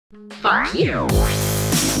Fuck you.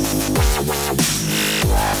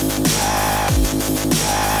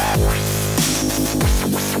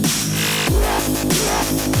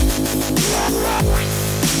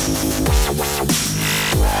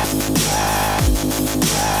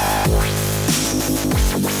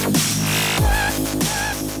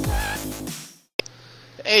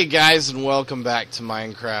 Hey guys, and welcome back to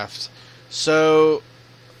Minecraft. So,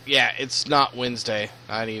 yeah, it's not Wednesday.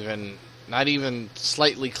 Not even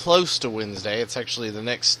slightly close to Wednesday. It's actually the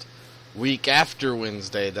next week after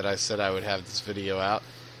Wednesday that I said I would have this video out.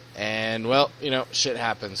 And, well, you know, shit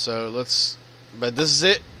happens. So but this is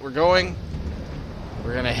it. We're going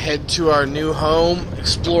to head to our new home,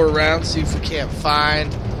 explore around, see if we can't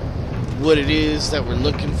find what it is that we're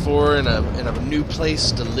looking for in a new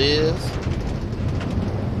place to live.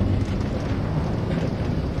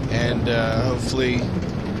 And hopefully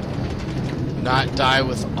not die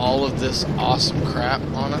with all of this awesome crap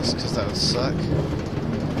on us, because that would suck.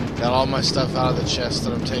 Got all my stuff out of the chest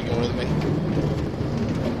that I'm taking with me.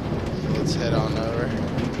 Let's head on over.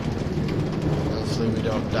 Hopefully we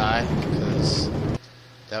don't die, because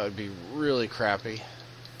that would be really crappy.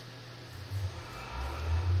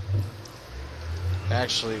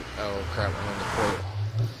 Actually, oh crap, I'm in the portal.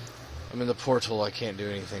 I'm in the portal, I can't do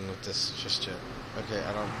anything with this just yet. Okay,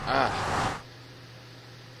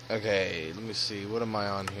 okay, let me see, what am I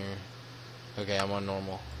on here? Okay, I'm on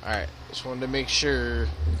normal. Alright, just wanted to make sure.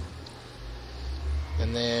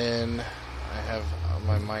 And then I have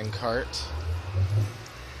my minecart.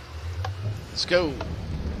 Let's go.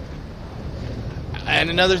 And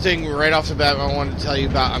another thing right off the bat I wanted to tell you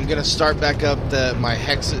about, I'm going to start back up my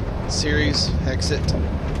Hexit series. Hexit,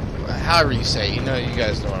 however you say it, you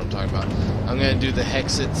guys know what I'm talking about. I'm going to do the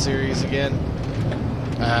Hexit series again.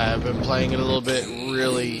 I've been playing it a little bit.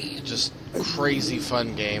 Really just crazy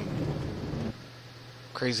fun game.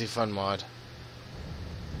 Crazy fun mod.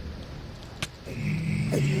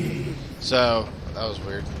 So, that was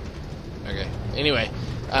weird. Okay. Anyway,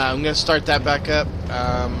 I'm going to start that back up.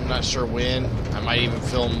 I'm not sure when. I might even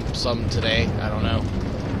film some today. I don't know.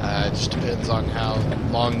 It just depends on how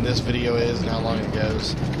long this video is and how long it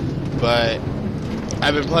goes. But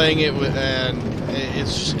I've been playing it and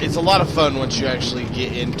it's a lot of fun once you actually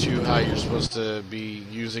get into how you're supposed to be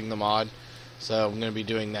using the mod. So I'm going to be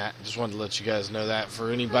doing that. Just wanted to let you guys know that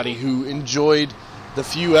for anybody who enjoyed the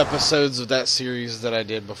few episodes of that series that I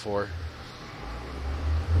did before.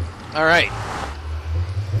 Alright.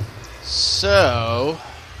 So,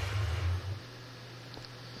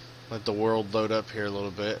 let the world load up here a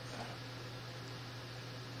little bit.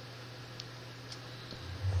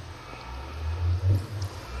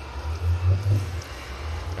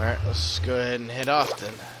 Alright, let's go ahead and head off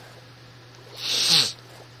then.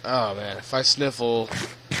 Oh man, if I sniffle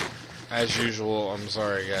as usual, I'm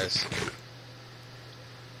sorry guys.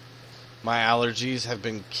 My allergies have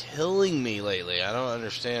been killing me lately. I don't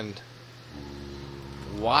understand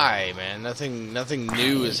why, man. Nothing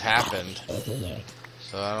new has happened.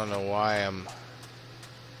 So I don't know why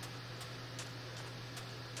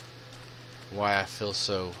I feel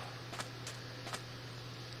so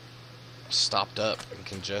stopped up and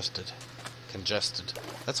congested.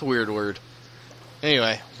 That's a weird word.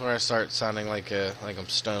 Anyway, before I start sounding like I'm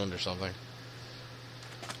stoned or something.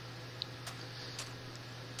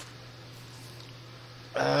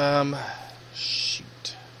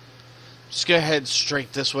 Shoot. Just gonna head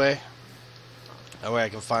straight this way. That way I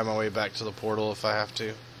can find my way back to the portal if I have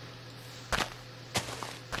to.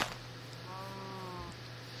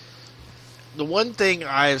 The one thing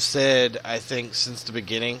I've said, I think, since the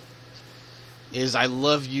beginning is I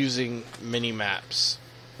love using mini-maps,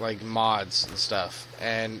 like mods and stuff.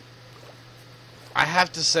 And I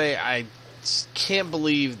have to say, I can't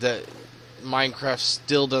believe that Minecraft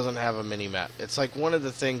still doesn't have a mini-map. It's like one of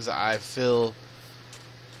the things that I feel,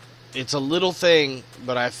 it's a little thing,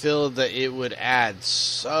 but I feel that it would add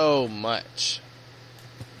so much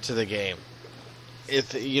to the game.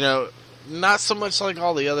 If, not so much like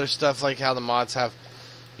all the other stuff, like how the mods have,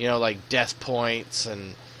 like death points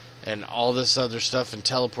and all this other stuff and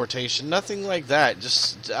teleportation. Nothing like that.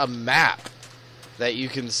 Just a map that you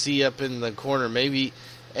can see up in the corner, maybe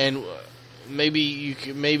with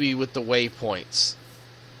the waypoints,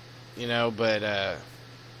 but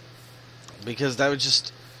because that would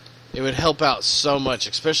it would help out so much,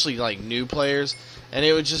 especially like new players, and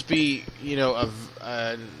it would just be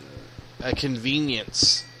a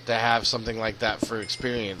convenience to have something like that for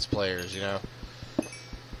experienced players,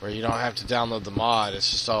 where you don't have to download the mod. It's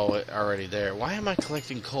just all already there. Why am I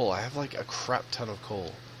collecting coal? I have like a crap ton of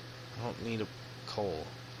coal. I don't need coal.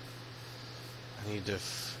 I need to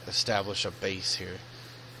establish a base here.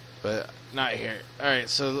 But not here. Alright,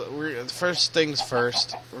 so first things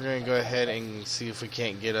first. We're going to go ahead and see if we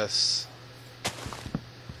can't get us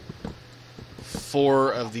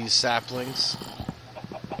 4 of these saplings.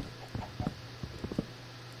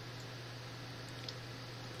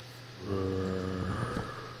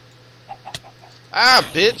 Ah,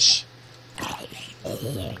 bitch!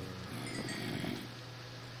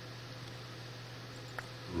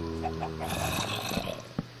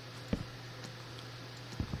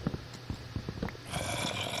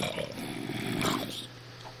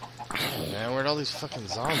 Man, where'd all these fucking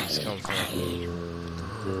zombies come from?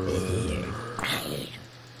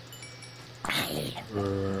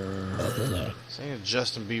 This ain't a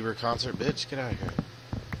Justin Bieber concert, bitch. Get out of here.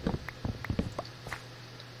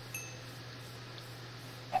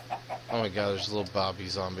 Oh my god, there's a little Bobby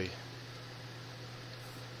zombie.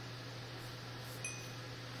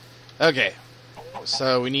 Okay.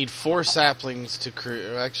 So we need 4 saplings to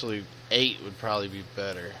create. Actually, 8 would probably be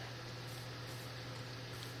better.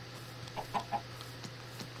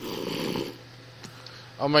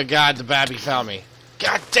 Oh my god, the babby found me.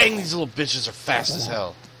 God dang, these little bitches are fast as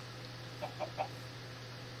hell.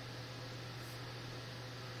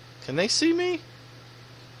 Can they see me?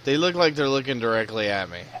 They look like they're looking directly at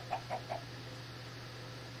me.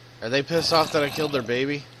 Are they pissed off that I killed their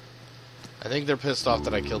baby? I think they're pissed off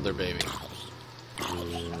that I killed their baby.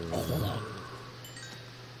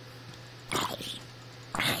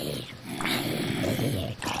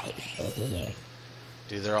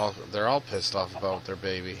 Dude, they're all pissed off about their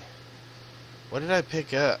baby. What did I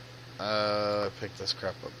pick up? I picked this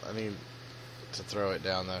crap up. I need to throw it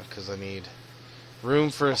down though, because I need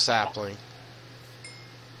room for a sapling.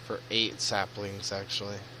 For 8 saplings,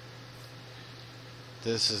 actually.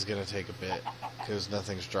 This is gonna take a bit, because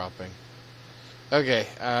nothing's dropping. Okay,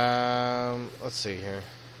 let's see here.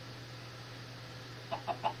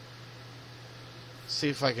 See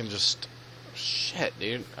if I can just... Shit,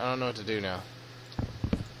 dude. I don't know what to do now.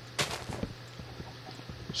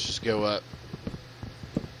 Let's just go up.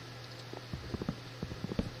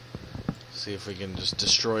 See if we can just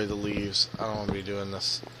destroy the leaves. I don't want to be doing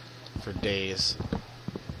this for days.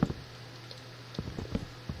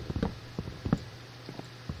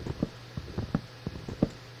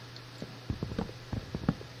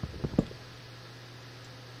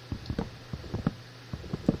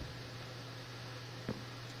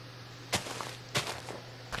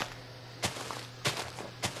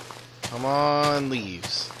 Come on,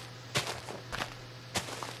 leaves.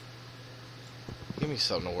 Give me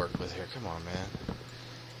something to work with here. Come on, man.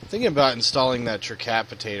 I'm thinking about installing that tree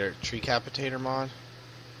capitator mod.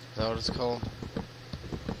 Is that what it's called?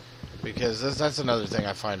 Because that's another thing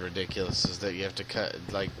I find ridiculous, is that you have to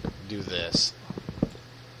do this.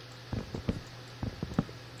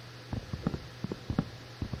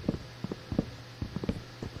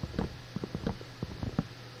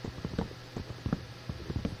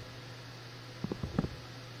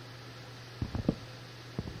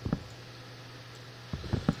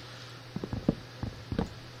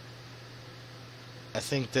 I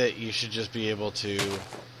think that you should just be able to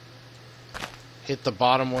hit the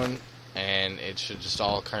bottom one and it should just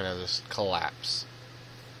all kind of just collapse.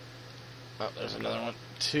 Oh, there's another one.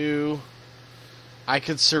 2. I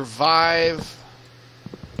could survive.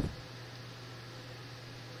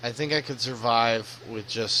 I think I could survive with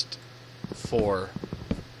just 4.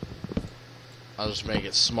 I'll just make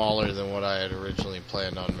it smaller than what I had originally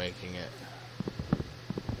planned on making it.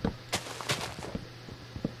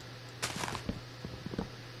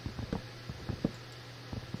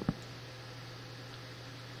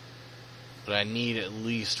 But I need at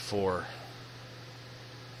least 4.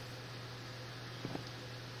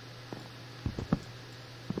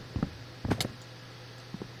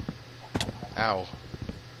 Ow.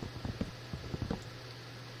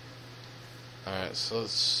 Alright, so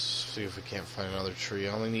let's see if we can't find another tree.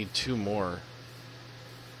 I only need 2 more.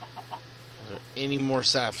 Are there any more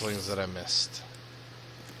saplings that I missed?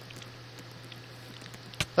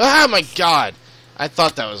 Ah, my god! I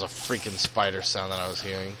thought that was a freaking spider sound that I was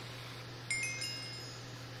hearing.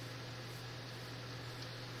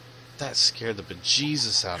 That scared the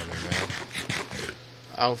bejesus out of me, man.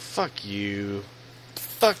 Oh, fuck you.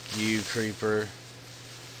 Fuck you, creeper.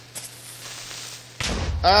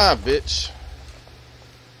 Ah, bitch.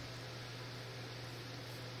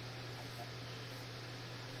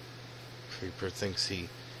 Creeper thinks he's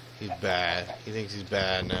bad. He thinks he's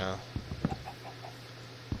bad now.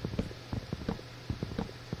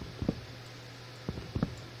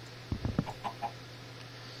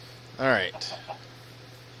 Alright.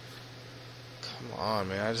 Come on,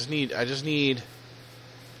 man. I just need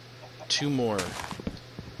 2 more.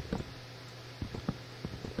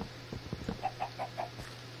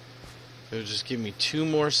 It would just give me 2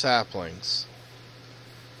 more saplings.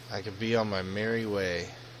 I could be on my merry way.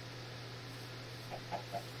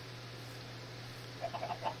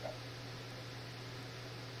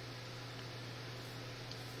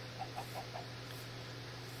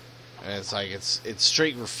 And it's like it's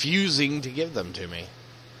straight refusing to give them to me.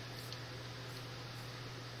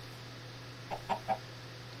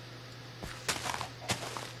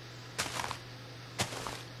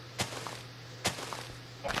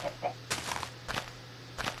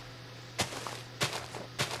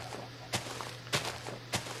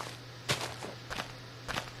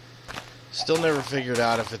 Still never figured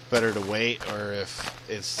out if it's better to wait or if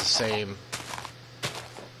it's the same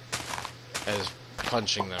as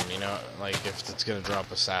punching them, you know, like if it's gonna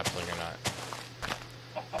drop a sapling or not.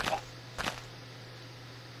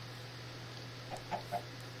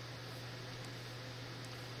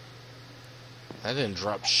 That didn't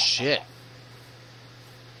drop shit.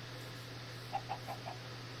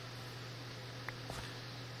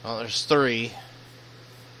 Well, there's 3.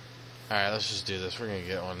 Alright, let's just do this. We're gonna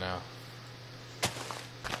get one now.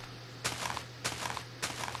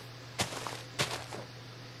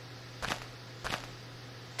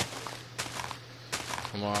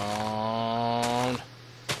 Come on.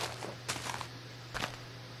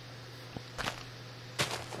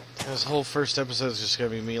 This whole first episode is just gonna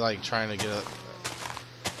be me like trying to get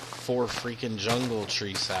 4 freaking jungle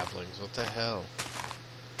tree saplings. What the hell?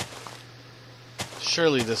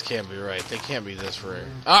 Surely this can't be right. They can't be this rare.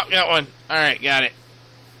 Oh, got one. Alright, got it.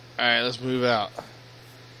 Alright, let's move out.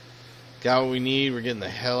 Got what we need. We're getting the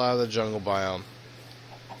hell out of the jungle biome.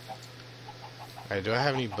 Alright, do I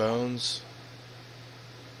have any bones?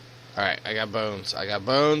 Alright, I got bones. I got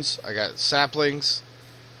bones. I got saplings.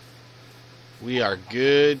 We are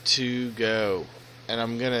good to go. And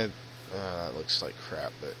I'm gonna... that looks like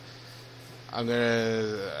crap, but...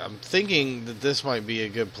 I'm thinking that this might be a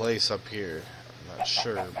good place up here. I'm not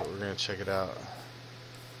sure, but we're gonna check it out.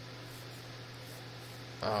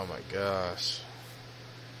 Oh my gosh.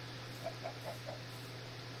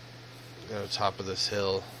 Go to the top of this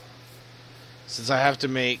hill. Since I have to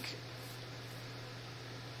make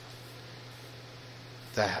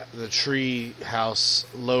the tree house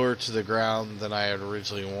lower to the ground than I had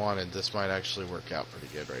originally wanted, this might actually work out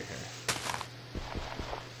pretty good right here.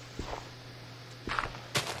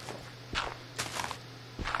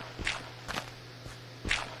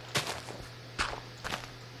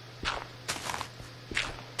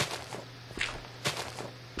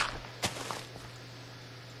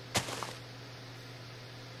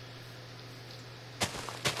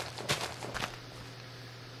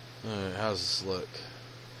 Alright, how's this look?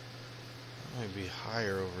 Might be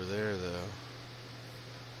higher over there though.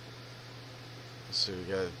 Let's see, we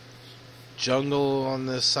got jungle on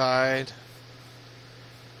this side.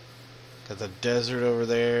 Got the desert over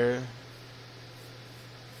there.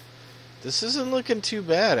 This isn't looking too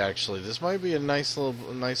bad actually. This might be a nice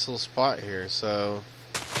little spot here, so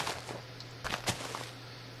let's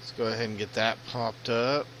go ahead and get that popped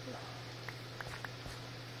up.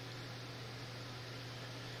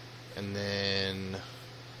 And then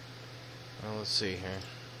well, let's see here.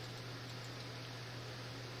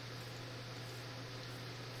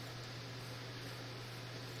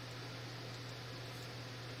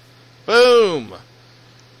 Boom!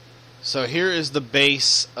 So here is the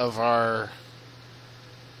base of our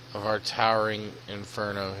towering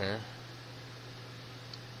inferno here.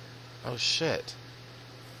 Oh shit.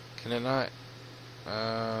 Can it not?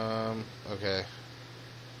 Okay.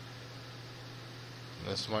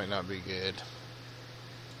 This might not be good.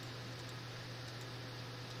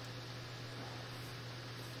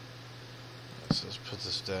 So let's put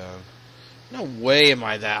this down. No way am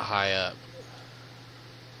I that high up.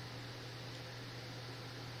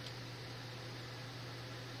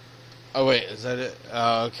 Oh wait, is that it?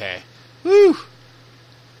 Oh, okay. Woo!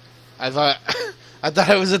 I thought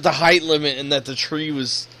I was at the height limit and that the tree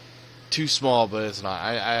was too small, but it's not.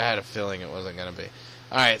 I had a feeling it wasn't gonna be.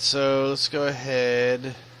 Alright, so let's go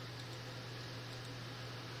ahead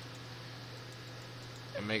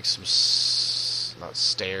and make some not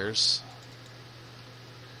stairs.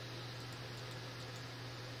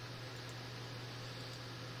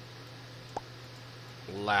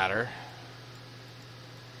 Ladder.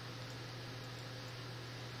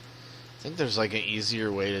 I think there's like an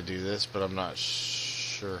easier way to do this, but I'm not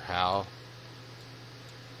sure how.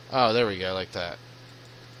 Oh, there we go, like that.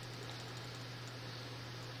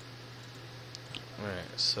 Alright,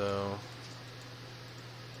 so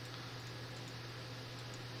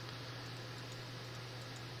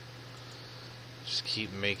just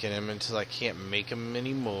keep making them until I can't make them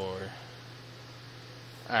anymore.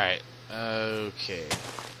 Alright, Okay.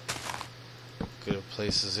 Good a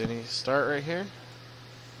place as any. Start right here.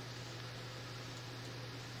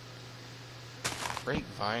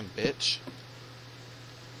 Grapevine, bitch.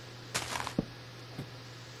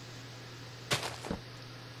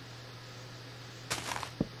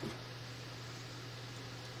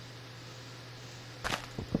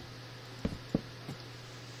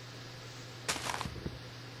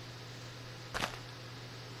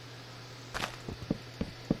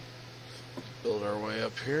 Build our way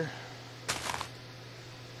up here.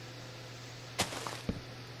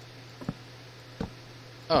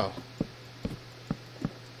 Oh.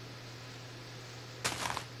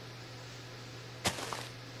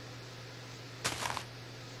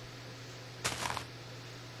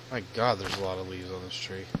 My God, there's a lot of leaves on this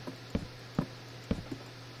tree.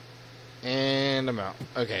 And I'm out.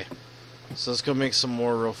 Okay. So let's go make some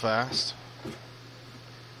more real fast.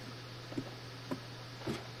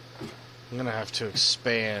 I'm gonna have to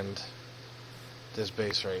expand this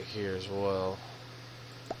base right here as well.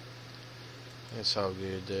 It's all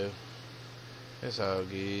good, dude. It's all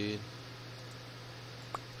good.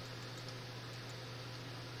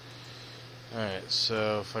 Alright,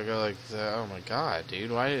 so if I go like that... Oh my God,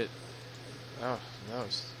 dude. Why did... Oh, that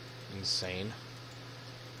was insane.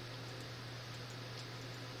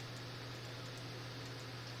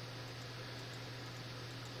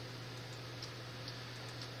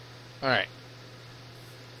 Alright.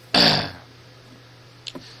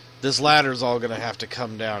 This ladder's all gonna have to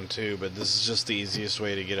come down too, but this is just the easiest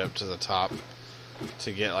way to get up to the top.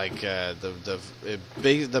 To get like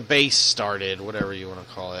the base started, whatever you want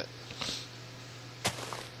to call it.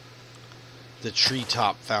 The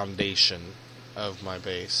treetop foundation of my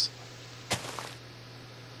base.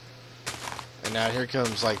 And now here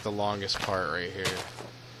comes like the longest part right here.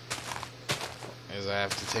 Is I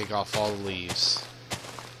have to take off all the leaves.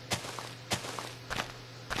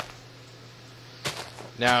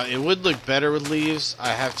 Now, it would look better with leaves. I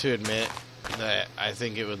have to admit that I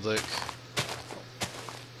think it would look...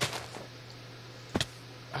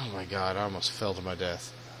 Oh my God, I almost fell to my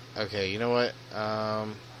death. Okay, you know what?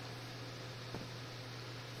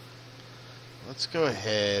 Let's go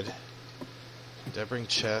ahead. Did I bring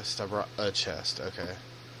chest? I brought a chest, okay.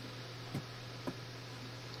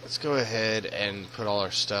 Let's go ahead and put all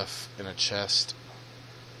our stuff in a chest.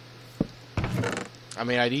 I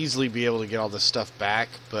mean, I'd easily be able to get all this stuff back,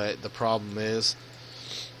 but the problem is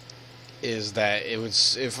that it would,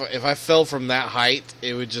 if I fell from that height,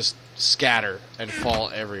 it would just scatter and fall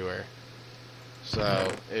everywhere.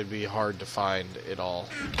 So it'd be hard to find it all,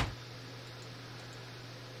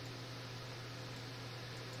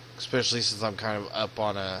 especially since I'm kind of up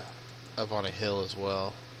on a hill as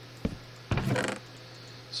well.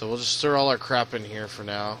 So we'll just throw all our crap in here for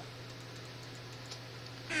now,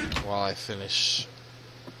 while I finish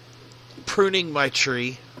pruning my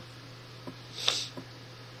tree.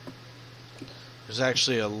 There's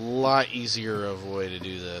actually a lot easier of a way to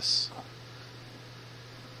do this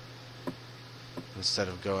instead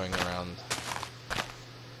of going around.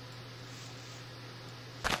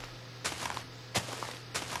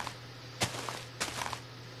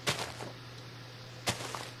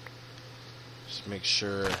 Just make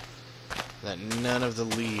sure that none of the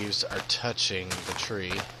leaves are touching the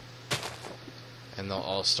tree, and they'll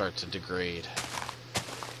all start to degrade.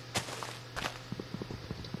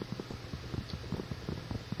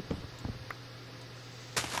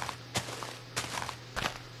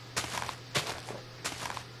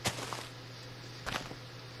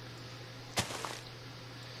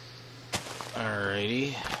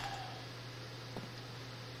 Alrighty.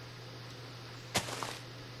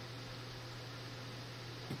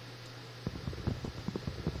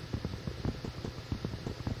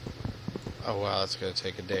 Oh wow, that's going to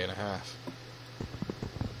take a day and a half.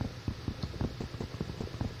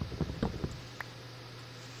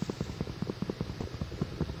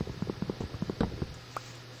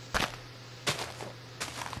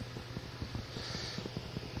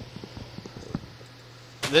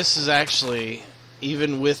 This is actually,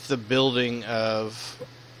 even with the building of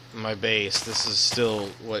my base, this is still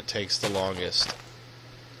what takes the longest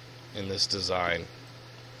in this design.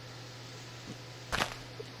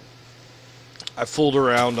 I fooled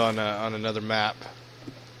around on another map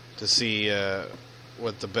to see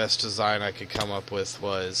what the best design I could come up with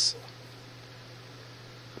was.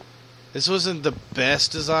 This wasn't the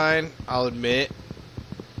best design, I'll admit.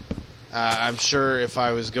 I'm sure if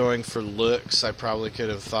I was going for looks, I probably could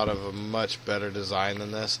have thought of a much better design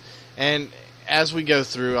than this. And as we go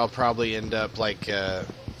through, I'll probably end up like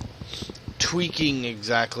tweaking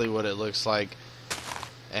exactly what it looks like.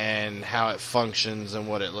 and how it functions and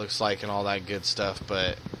what it looks like and all that good stuff.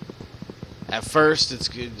 But at first, it's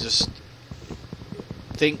good, just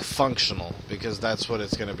think functional, because that's what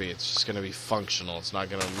it's going to be. It's just going to be functional. It's not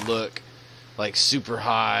going to look like super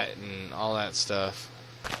hot and all that stuff,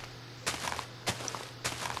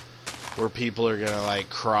 where people are going to like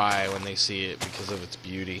cry when they see it because of its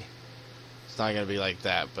beauty. It's not going to be like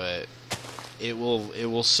that, but it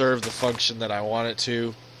will serve the function that I want it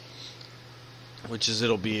to, which is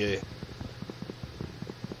it'll be a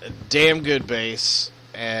damn good base,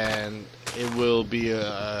 and it will be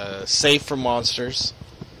safe from monsters.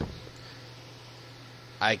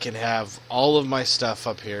 I can have all of my stuff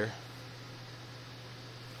up here.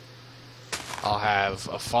 I'll have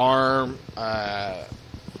a farm.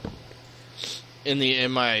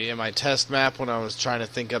 In my test map, when I was trying to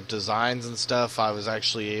think up designs and stuff, I was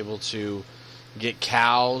actually able to get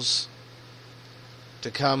cows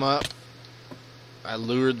to come up. I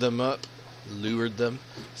lured them up. Lured them?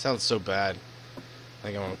 Sounds so bad. I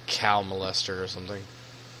think I'm a cow molester or something.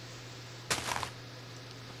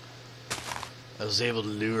 I was able to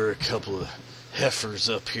lure a couple of heifers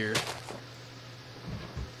up here.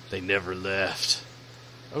 They never left.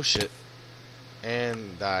 Oh shit.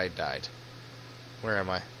 And I died. Where am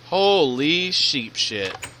I? Holy sheep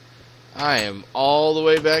shit. I am all the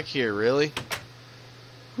way back here, really?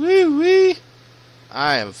 Woo wee!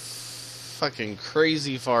 I am fucking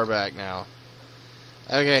crazy far back now.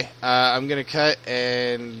 Okay, I'm gonna cut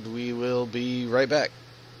and we will be right back.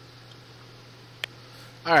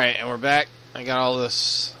 Alright, and we're back. I got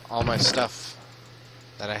all my stuff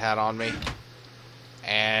that I had on me.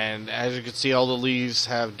 And as you can see, all the leaves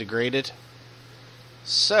have degraded.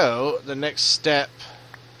 So, the next step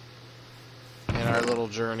in our little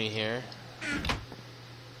journey here.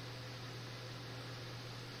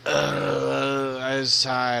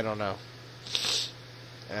 I don't know.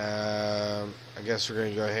 I guess we're going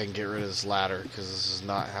to go ahead and get rid of this ladder, because this is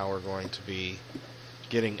not how we're going to be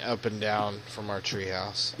getting up and down from our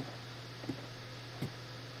treehouse.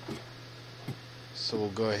 So we'll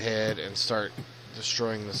go ahead and start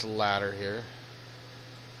destroying this ladder here.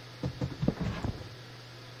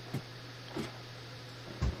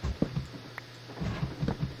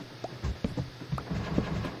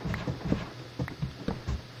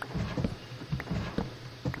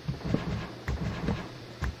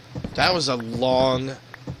 That was a long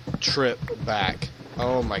trip back.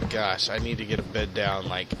 Oh my gosh, I need to get a bed down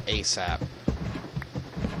like ASAP.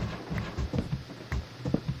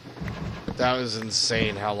 That was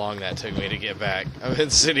insane how long that took me to get back. I've been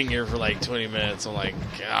sitting here for like 20 minutes. I'm like,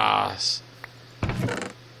 gosh.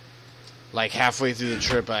 Like halfway through the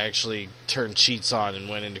trip, I actually turned cheats on and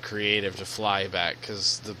went into creative to fly back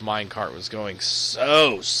because the minecart was going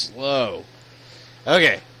so slow.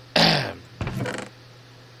 Okay.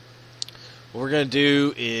 What we're going to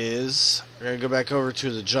do is we're going to go back over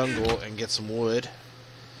to the jungle and get some wood,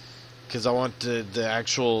 because I want the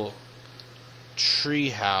actual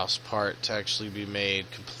treehouse part to actually be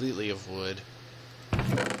made completely of wood.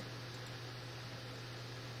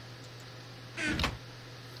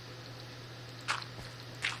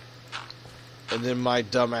 And then my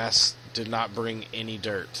dumbass did not bring any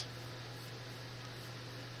dirt.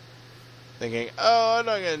 Thinking, oh, I'm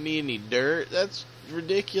not going to need any dirt. That's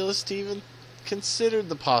ridiculous to even consider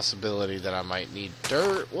the possibility that I might need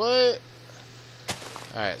dirt. What?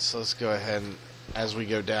 Alright, so let's go ahead and as we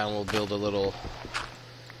go down, we'll build a little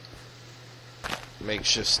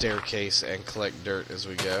makeshift staircase and collect dirt as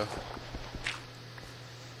we go.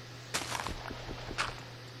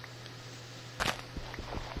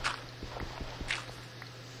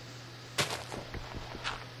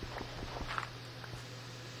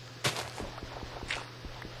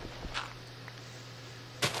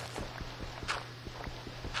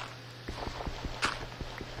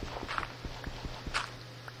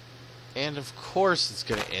 And of course it's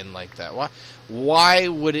going to end like that. Why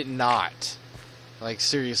would it not? Like,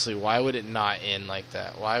 seriously, why would it not end like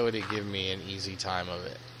that? Why would it give me an easy time of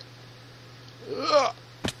it? Ugh.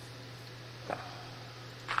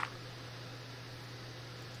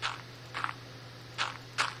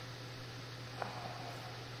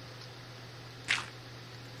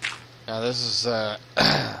 Now this is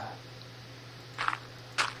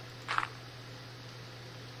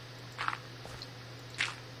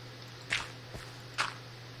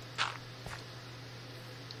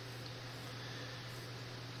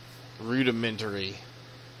rudimentary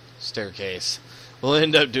staircase. We'll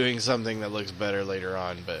end up doing something that looks better later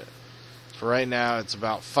on, but for right now it's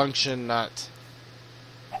about function, not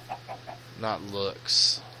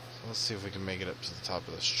looks. Let's see if we can make it up to the top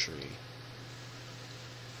of this tree.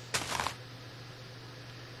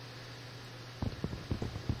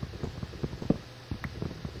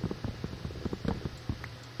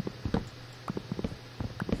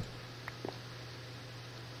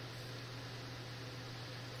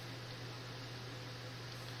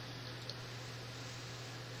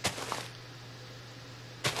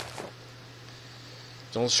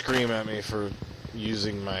 Don't scream at me for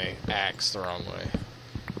using my axe the wrong way.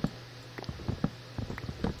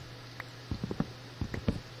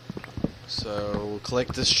 So we'll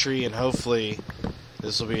collect this tree, and hopefully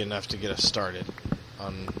this will be enough to get us started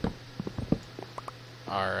on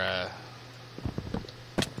our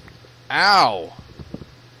ow!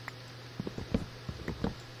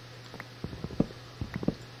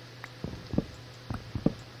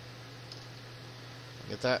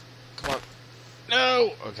 Get that? Come on.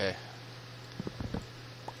 No! Okay.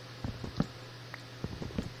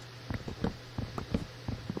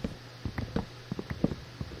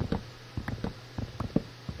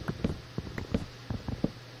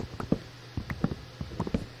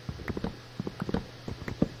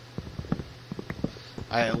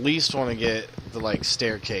 I at least want to get the, like,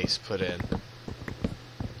 staircase put in.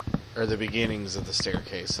 Or the beginnings of the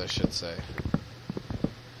staircase, I should say.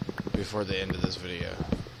 Before the end of this video.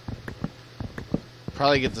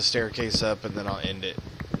 Probably get the staircase up and then I'll end it.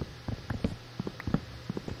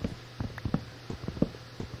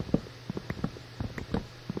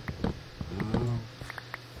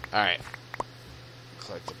 Alright.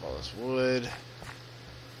 Collect up all this wood.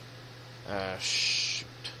 Shoot.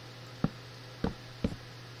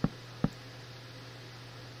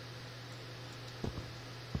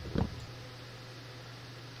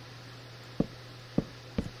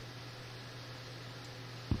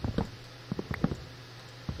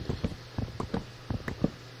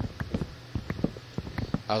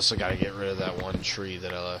 I also gotta get rid of that one tree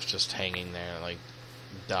that I left just hanging there, like,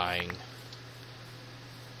 dying.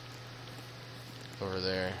 Over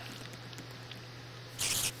there.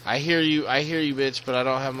 I hear you, bitch, but I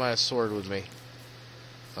don't have my sword with me.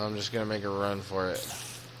 So I'm just gonna make a run for it.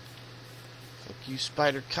 Fuck you,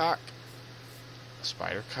 spider cock.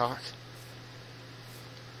 Spider cock.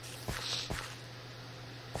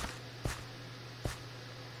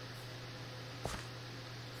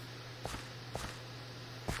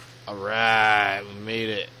 Alright, we made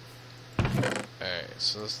it. Alright,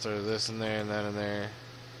 so let's throw this in there and that in there.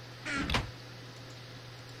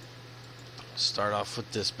 Start off with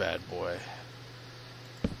this bad boy.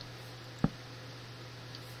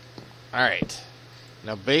 Alright.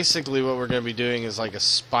 Now basically what we're going to be doing is like a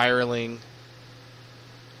spiraling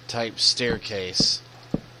type staircase.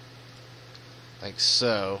 Like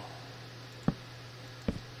so.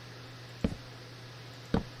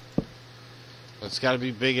 It's got to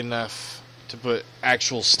be big enough to put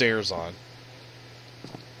actual stairs on.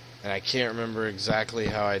 And I can't remember exactly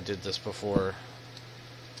how I did this before,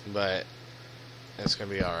 but it's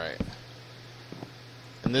gonna be all right.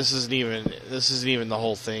 And this isn't even the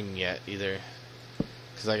whole thing yet either,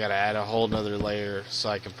 because I gotta add a whole nother layer so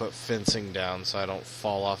I can put fencing down so I don't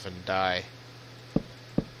fall off and die.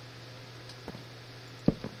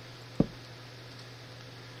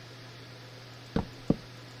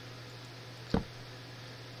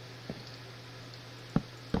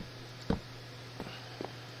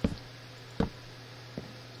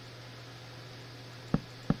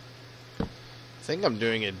 I think I'm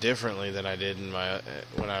doing it differently than I did in my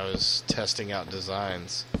when I was testing out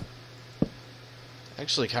designs. I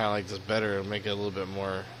actually kind of like this better. It'll make it a little bit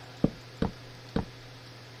more. I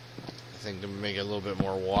think to make it a little bit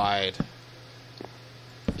more wide,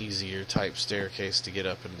 easier type staircase to get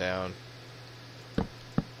up and down.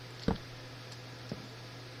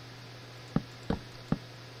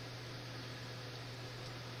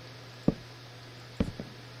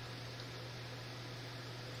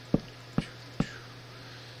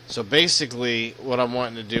 So basically, what I'm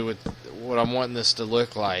wanting to do with what I'm wanting this to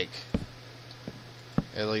look like,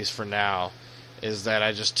 at least for now, is that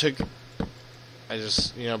I just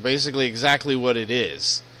basically exactly what it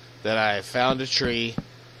is. That I found a tree,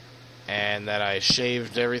 and that I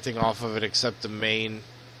shaved everything off of it except the main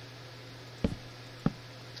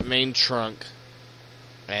trunk,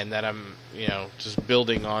 and that I'm, just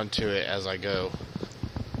building onto it as I go.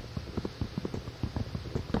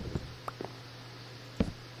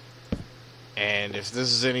 And if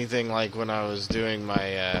this is anything like when I was doing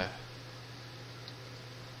my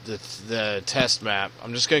the test map,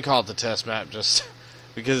 I'm just gonna call it the test map just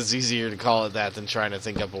because it's easier to call it that than trying to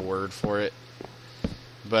think up a word for it.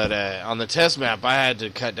 But on the test map, I had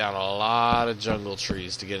to cut down a lot of jungle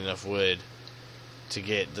trees to get enough wood to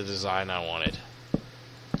get the design I wanted.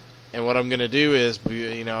 And what I'm gonna do is,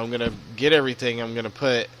 I'm gonna get everything. I'm gonna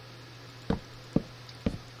put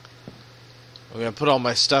all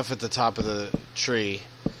my stuff at the top of the tree,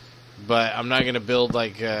 but I'm not going to build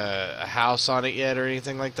like a house on it yet or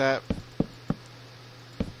anything like that.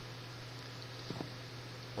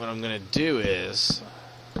 What I'm going to do is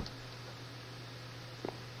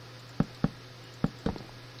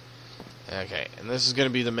Okay, and this is going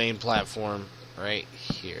to be the main platform right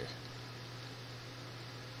here.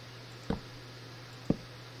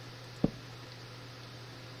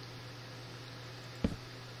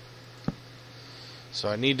 So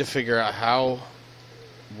I need to figure out how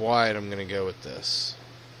wide I'm going to go with this.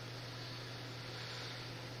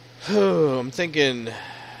 I'm thinking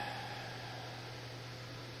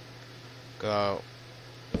go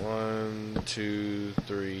 1, 2,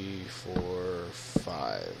 3, 4,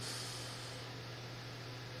 5.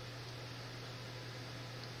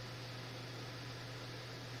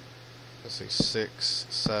 Let's see, 6,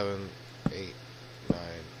 7, 8, 9,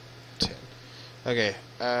 10. Okay,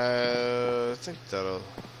 I think that'll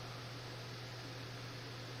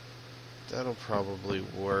probably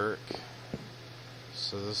work.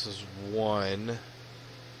 So this is 1,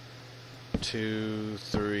 2,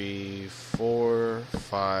 3, 4,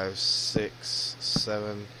 5, 6,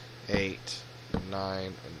 7, 8, 9,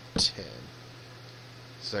 and 10.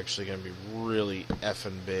 It's actually going to be really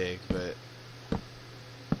effing big, but...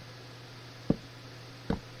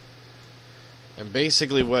 And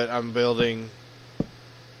basically what I'm building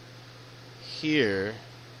here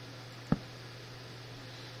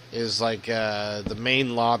is like the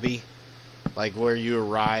main lobby, like where you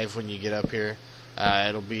arrive when you get up here.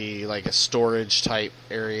 It'll be like a storage type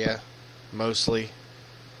area, mostly,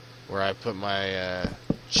 where I put my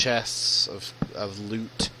chests of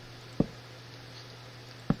loot.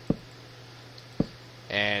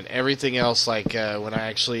 And everything else, like when I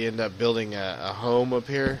actually end up building a home up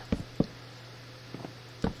here,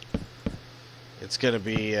 it's going to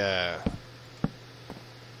be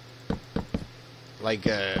like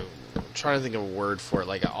I'm trying to think of a word for it,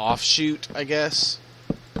 like an offshoot, I guess,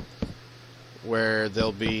 where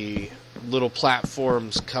there'll be little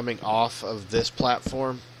platforms coming off of this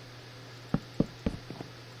platform.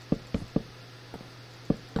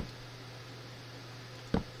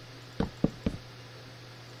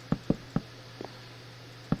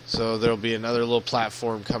 So there'll be another little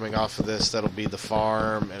platform coming off of this that'll be the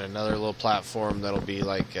farm, and another little platform that'll be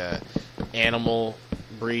like animal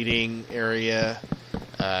breeding area.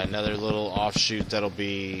 Another little offshoot that'll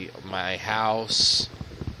be my house,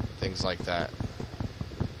 things like that.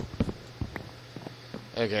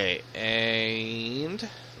 Okay, and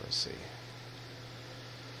let's see.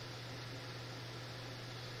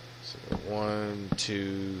 So 1,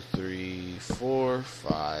 2, 3, 4,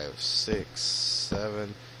 5, 6,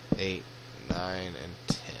 7, 8, 9, and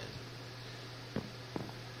 10.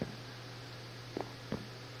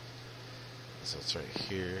 So it's right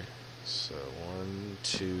here. So 1,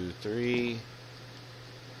 2, 3,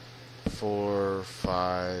 4,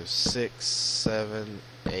 5, 6, 7,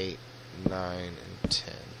 8, 9, and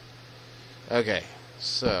 10. Okay,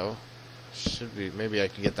 so should be, maybe I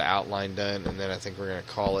can get the outline done, and then I think we're gonna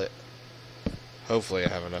call it. Hopefully I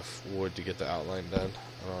have enough wood to get the outline done.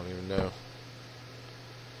 I don't even know.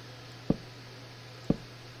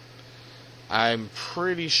 I'm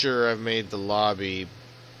pretty sure I've made the lobby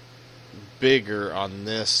bigger on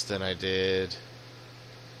this than I did.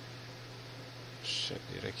 Shit,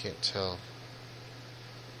 dude, I can't tell.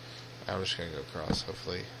 I'm just gonna go across,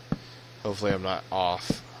 hopefully. Hopefully I'm not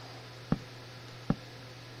off.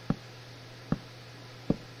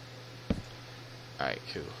 Alright,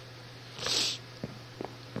 cool.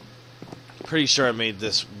 Pretty sure I made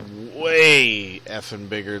this way effing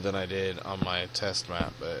bigger than I did on my test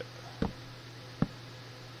map, but...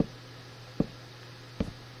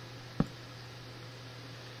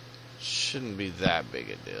 shouldn't be that big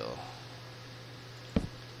a deal.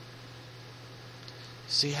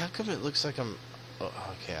 See, how come it looks like I'm...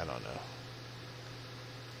 oh, okay, I don't know.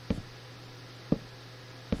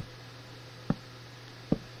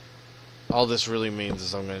 All this really means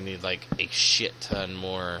is I'm going to need like a shit ton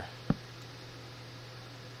more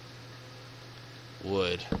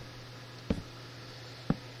wood.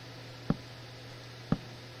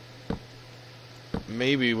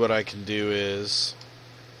 Maybe what I can do is,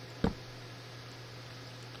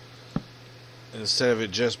 instead of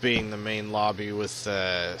it just being the main lobby with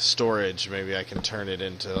storage, maybe I can turn it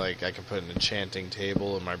into, like, I can put an enchanting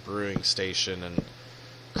table and my brewing station and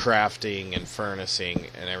crafting and furnacing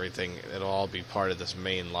and everything. It'll all be part of this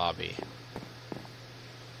main lobby.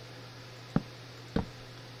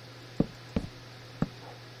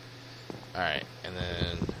 Alright, and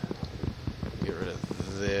then get rid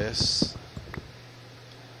of this.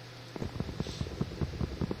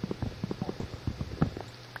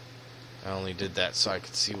 I only did that so I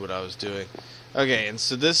could see what I was doing. Okay, and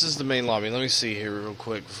so this is the main lobby. Let me see here real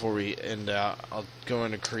quick before we end out. I'll go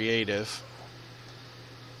into creative.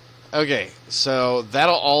 Okay, so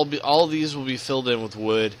that'll all of these will be filled in with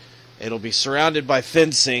wood, It'll be surrounded by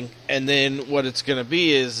fencing, and then what it's going to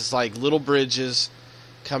be is it's like little bridges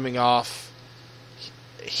coming off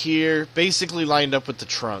here, basically lined up with the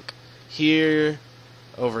trunk. Here,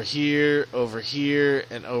 over here, over here,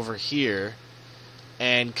 and over here.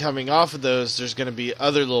 And coming off of those, there's going to be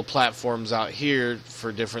other little platforms out here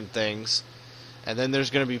for different things. And then there's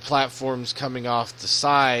going to be platforms coming off the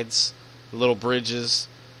sides, little bridges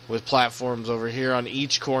with platforms over here on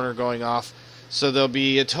each corner going off. So there'll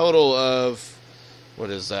be a total of, what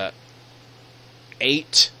is that,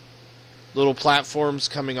 8 little platforms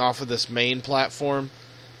coming off of this main platform,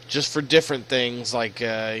 just for different things, like,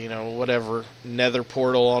 you know, whatever, nether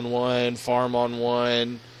portal on one, farm on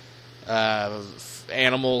one,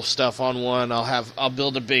 animal stuff on one. I'll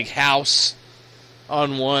build a big house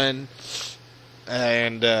on one,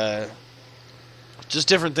 and just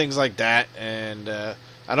different things like that. And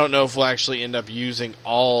I don't know if we'll actually end up using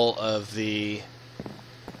all of the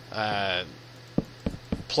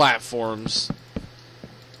platforms.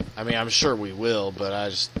 I mean, I'm sure we will,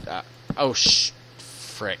 but oh,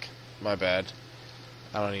 frick. My bad.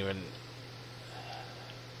 I don't even...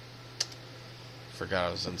 Forgot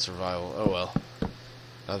I was in survival. Oh, well.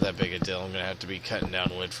 Not that big a deal. I'm going to have to be cutting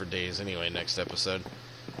down wood for days anyway next episode.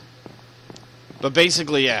 But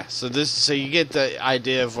basically, yeah. So you get the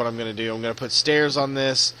idea of what I'm going to do. I'm going to put stairs on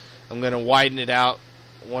this. I'm going to widen it out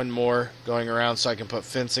one more going around so I can put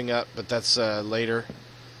fencing up, but that's later.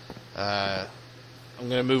 I'm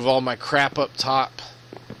going to move all my crap up top.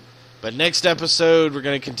 But next episode, we're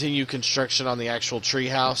going to continue construction on the actual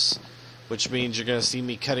treehouse, which means you're going to see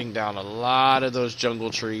me cutting down a lot of those jungle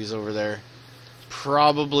trees over there.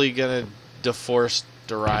 Probably going to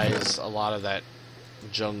deforesterize a lot of that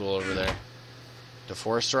jungle over there.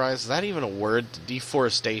 Deforesterize? Is that even a word?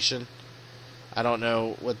 Deforestation? I don't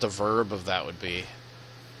know what the verb of that would be.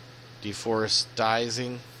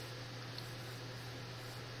 Deforesting?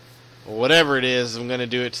 Well, whatever it is, I'm going to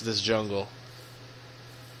do it to this jungle.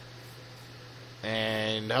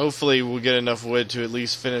 And hopefully we'll get enough wood to at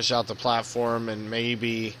least finish out the platform and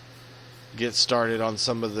maybe get started on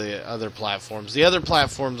some of the other platforms. The other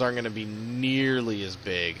platforms aren't going to be nearly as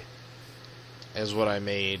big as what I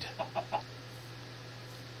made.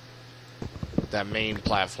 That main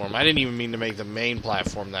platform. I didn't even mean to make the main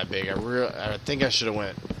platform that big. I think I should have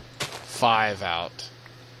went 5 out.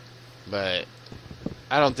 But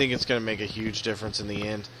I don't think it's going to make a huge difference in the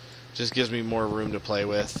end. Just gives me more room to play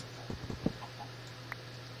with.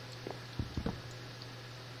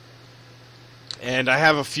 And I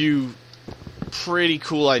have a few pretty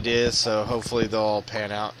cool ideas, so hopefully they'll all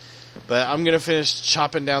pan out. But I'm going to finish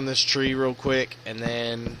chopping down this tree real quick, and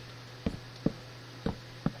then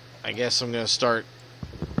I guess I'm going to start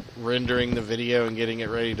rendering the video and getting it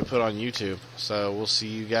ready to put on YouTube. So we'll see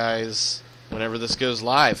you guys whenever this goes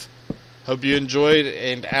live. Hope you enjoyed,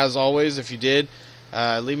 and as always, if you did,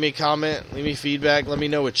 leave me a comment, leave me feedback, let me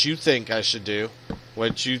know what you think I should do,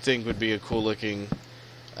 what you think would be a cool looking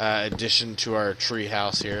addition to our tree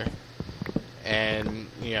house here, and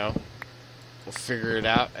you know, we'll figure it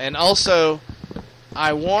out. And also,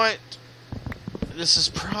 this is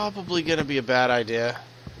probably going to be a bad idea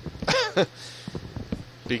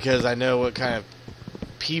because I know what kind of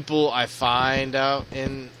people I find out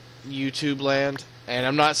in YouTube land, and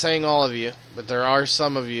I'm not saying all of you, but there are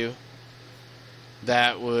some of you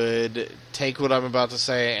that would take what I'm about to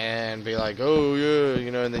say and be like, oh yeah, you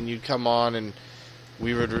know, and then you'd come on and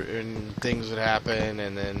and things would happen,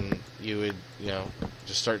 and then you would, you know,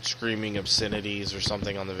 just start screaming obscenities or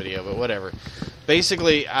something on the video, but whatever.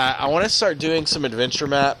 Basically, I want to start doing some adventure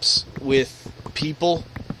maps with people.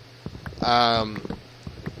 I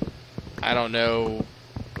don't know,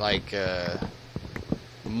 like,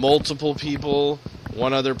 multiple people,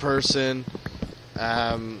 one other person.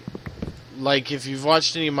 Like, if you've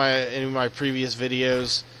watched any of my previous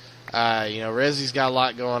videos, you know, Rezzy's got a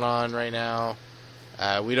lot going on right now.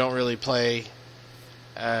 We don't really play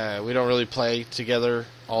together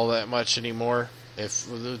all that much anymore.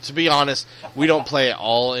 To be honest, we don't play at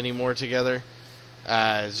all anymore together.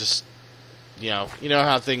 It's just, you know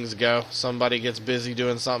how things go. Somebody gets busy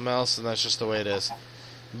doing something else, and that's just the way it is.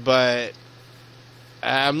 But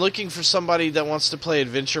I'm looking for somebody that wants to play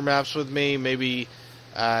adventure maps with me. Maybe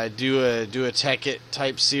do a Tech It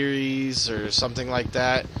type series or something like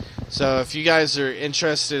that. So if you guys are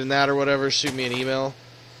interested in that or whatever, shoot me an email.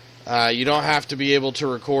 You don't have to be able to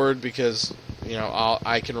record because, you know,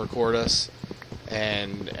 I can record us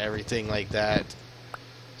and everything like that.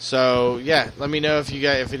 So yeah, let me know if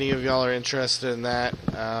any of y'all are interested in that.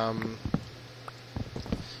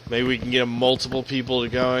 Maybe we can get multiple people to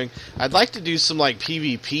going. I'd like to do some like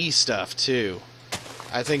PvP stuff too.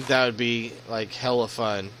 I think that would be like hella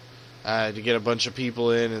fun to get a bunch of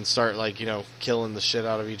people in and start like, you know, killing the shit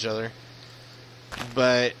out of each other.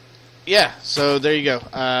 But yeah, so there you go.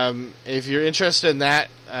 If you're interested in that,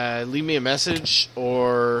 leave me a message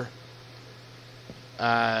or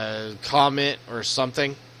comment or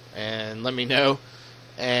something and let me know.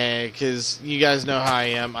 And because you guys know how I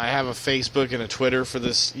am, I have a Facebook and a Twitter for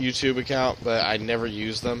this YouTube account, but I never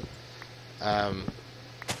use them.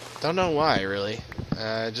 Don't know why, really.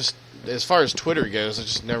 Just as far as Twitter goes, I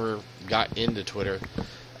just never got into Twitter.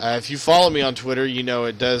 If you follow me on Twitter, you know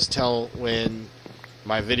it does tell when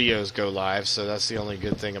my videos go live, so that's the only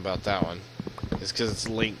good thing about that one, is because it's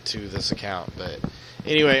linked to this account. But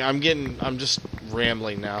anyway, I'm just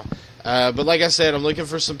rambling now. But like I said, I'm looking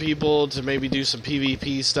for some people to maybe do some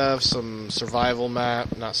PvP stuff, some survival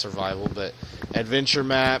map, not survival, but adventure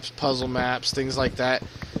maps, puzzle maps, things like that.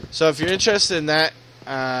 So if you're interested in that,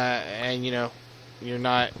 and you know, you're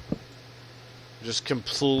not just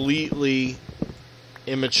completely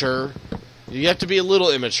immature, you have to be a little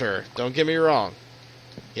immature, don't get me wrong.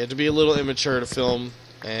 You have to be a little immature to film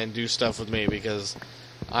and do stuff with me, because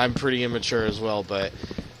I'm pretty immature as well, but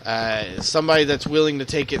somebody that's willing to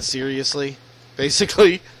take it seriously,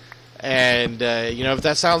 basically. And you know, if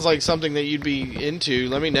that sounds like something that you'd be into,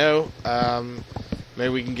 let me know. Maybe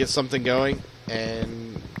we can get something going.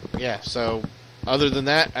 And yeah, so other than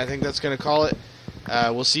that, I think that's going to call it.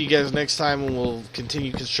 We'll see you guys next time when we'll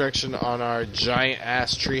continue construction on our giant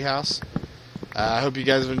ass treehouse. I hope you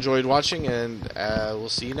guys have enjoyed watching, and we'll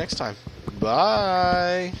see you next time.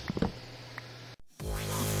 Bye!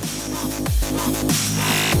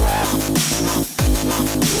 Wow.